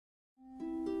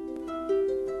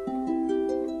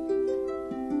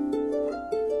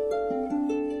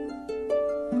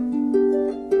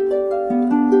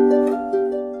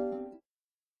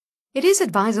It is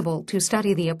advisable to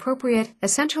study the appropriate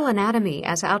essential anatomy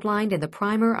as outlined in the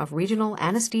Primer of Regional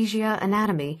Anesthesia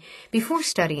Anatomy before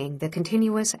studying the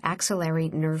continuous axillary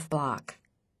nerve block.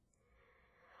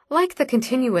 Like the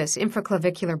continuous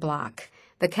infraclavicular block,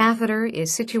 the catheter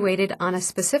is situated on a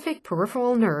specific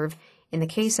peripheral nerve in the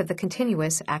case of the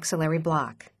continuous axillary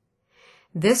block.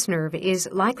 This nerve is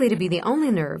likely to be the only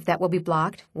nerve that will be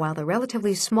blocked while the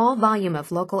relatively small volume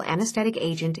of local anesthetic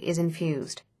agent is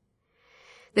infused.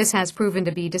 This has proven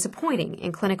to be disappointing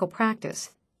in clinical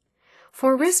practice.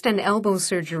 For wrist and elbow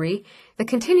surgery, the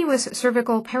continuous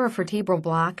cervical paravertebral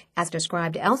block, as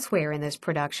described elsewhere in this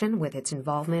production with its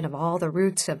involvement of all the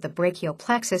roots of the brachial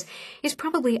plexus, is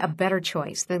probably a better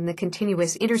choice than the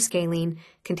continuous interscalene,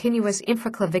 continuous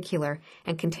infraclavicular,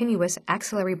 and continuous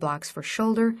axillary blocks for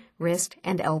shoulder, wrist,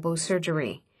 and elbow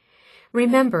surgery.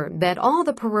 Remember that all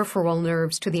the peripheral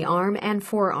nerves to the arm and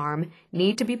forearm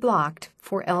need to be blocked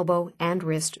for elbow and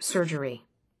wrist surgery.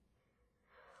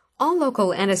 All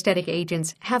local anesthetic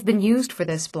agents have been used for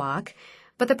this block,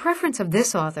 but the preference of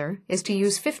this author is to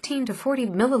use 15 to 40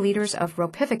 milliliters of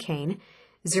ropivacaine,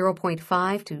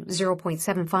 0.5 to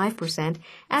 0.75%,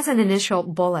 as an initial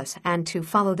bolus, and to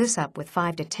follow this up with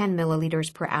 5 to 10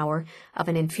 milliliters per hour of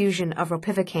an infusion of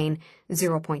ropivacaine,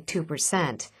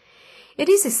 0.2%. It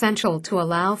is essential to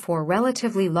allow for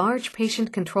relatively large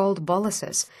patient-controlled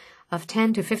boluses of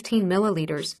 10 to 15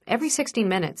 milliliters every 60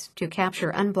 minutes to capture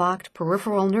unblocked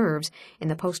peripheral nerves in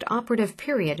the postoperative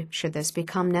period should this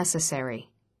become necessary.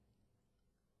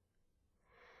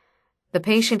 The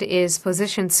patient is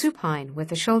positioned supine with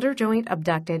the shoulder joint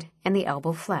abducted and the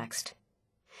elbow flexed.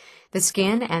 The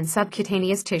skin and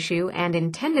subcutaneous tissue and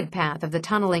intended path of the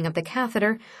tunneling of the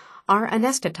catheter are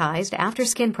anesthetized after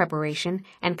skin preparation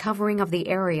and covering of the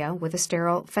area with a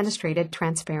sterile fenestrated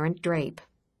transparent drape.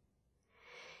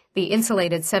 The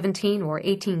insulated 17 or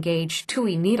 18 gauge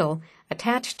TUI needle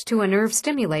attached to a nerve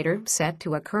stimulator set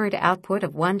to a current output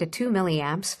of 1 to 2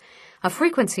 milliamps, a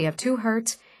frequency of 2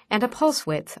 Hz, and a pulse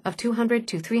width of 200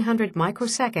 to 300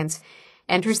 microseconds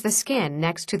enters the skin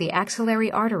next to the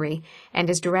axillary artery and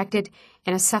is directed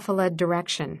in a cephalad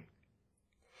direction.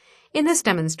 In this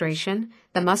demonstration,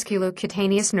 the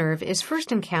musculocutaneous nerve is first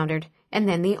encountered and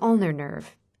then the ulnar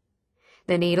nerve.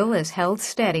 The needle is held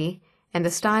steady and the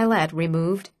stylet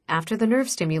removed after the nerve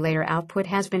stimulator output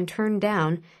has been turned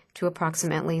down to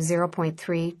approximately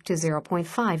 0.3 to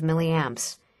 0.5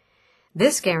 milliamps.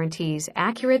 This guarantees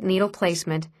accurate needle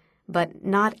placement, but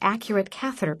not accurate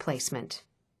catheter placement.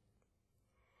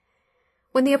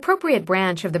 When the appropriate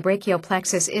branch of the brachial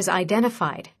plexus is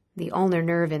identified, the ulnar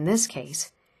nerve in this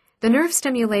case, the nerve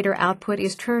stimulator output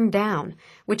is turned down,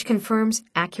 which confirms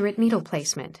accurate needle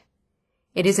placement.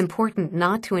 It is important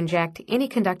not to inject any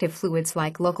conductive fluids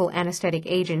like local anesthetic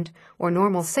agent or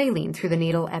normal saline through the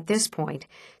needle at this point,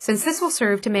 since this will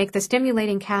serve to make the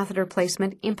stimulating catheter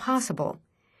placement impossible.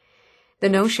 The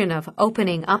notion of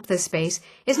opening up the space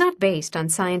is not based on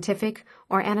scientific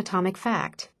or anatomic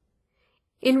fact.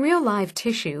 In real live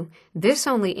tissue, this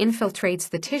only infiltrates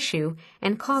the tissue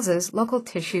and causes local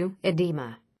tissue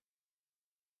edema.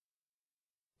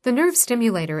 The nerve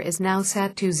stimulator is now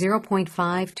set to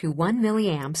 0.5 to 1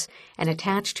 milliamps and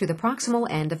attached to the proximal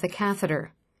end of the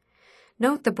catheter.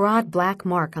 Note the broad black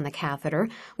mark on the catheter,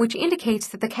 which indicates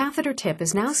that the catheter tip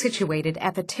is now situated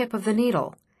at the tip of the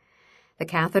needle. The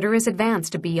catheter is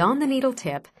advanced beyond the needle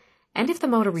tip, and if the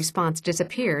motor response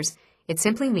disappears, it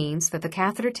simply means that the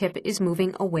catheter tip is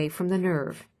moving away from the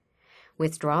nerve.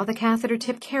 Withdraw the catheter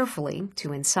tip carefully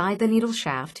to inside the needle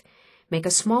shaft. Make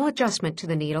a small adjustment to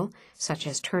the needle, such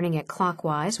as turning it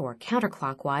clockwise or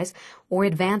counterclockwise, or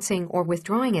advancing or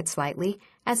withdrawing it slightly,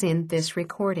 as in this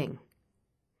recording.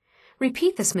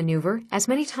 Repeat this maneuver as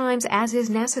many times as is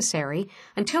necessary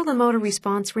until the motor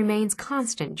response remains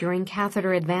constant during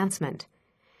catheter advancement.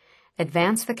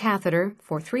 Advance the catheter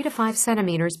for 3 to 5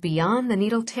 centimeters beyond the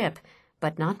needle tip,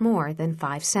 but not more than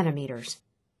 5 centimeters.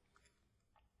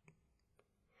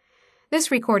 This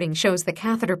recording shows the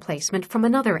catheter placement from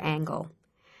another angle.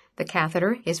 The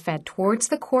catheter is fed towards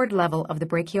the cord level of the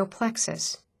brachial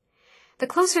plexus. The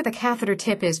closer the catheter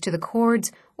tip is to the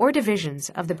cords or divisions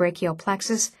of the brachial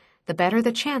plexus, the better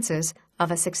the chances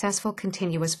of a successful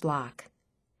continuous block.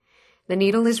 The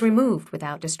needle is removed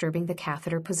without disturbing the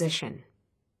catheter position.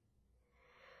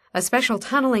 A special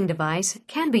tunneling device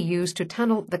can be used to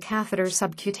tunnel the catheter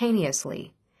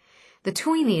subcutaneously. The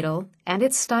TUI needle and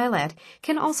its stylet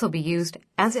can also be used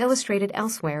as illustrated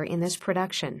elsewhere in this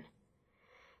production.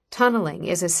 Tunneling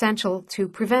is essential to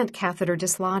prevent catheter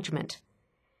dislodgement.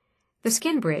 The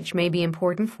skin bridge may be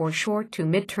important for short to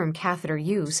mid-term catheter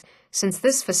use, since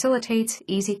this facilitates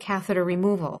easy catheter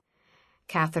removal.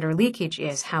 Catheter leakage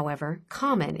is, however,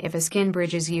 common if a skin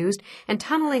bridge is used, and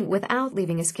tunneling without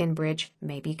leaving a skin bridge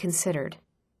may be considered.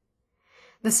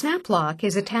 The snap lock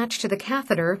is attached to the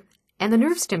catheter, and the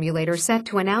nerve stimulator set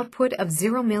to an output of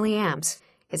 0 milliamps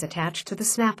is attached to the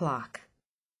snap lock.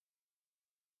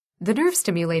 The nerve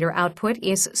stimulator output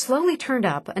is slowly turned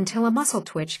up until a muscle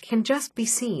twitch can just be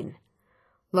seen.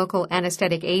 Local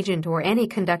anesthetic agent or any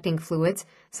conducting fluids,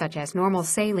 such as normal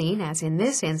saline, as in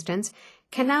this instance,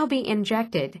 can now be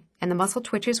injected, and the muscle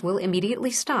twitches will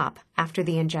immediately stop after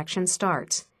the injection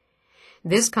starts.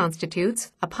 This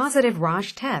constitutes a positive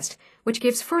Raj test, which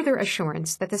gives further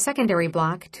assurance that the secondary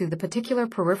block to the particular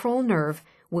peripheral nerve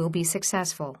will be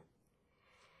successful.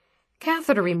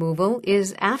 Catheter removal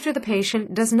is after the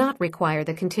patient does not require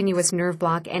the continuous nerve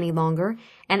block any longer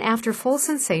and after full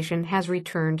sensation has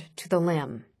returned to the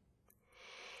limb.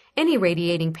 Any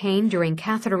radiating pain during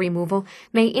catheter removal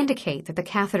may indicate that the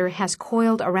catheter has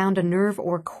coiled around a nerve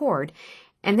or cord,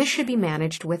 and this should be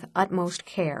managed with utmost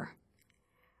care.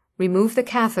 Remove the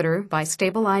catheter by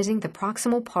stabilizing the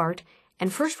proximal part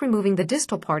and first removing the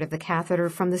distal part of the catheter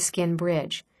from the skin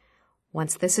bridge.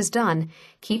 Once this is done,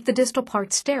 keep the distal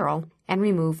part sterile and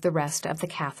remove the rest of the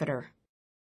catheter.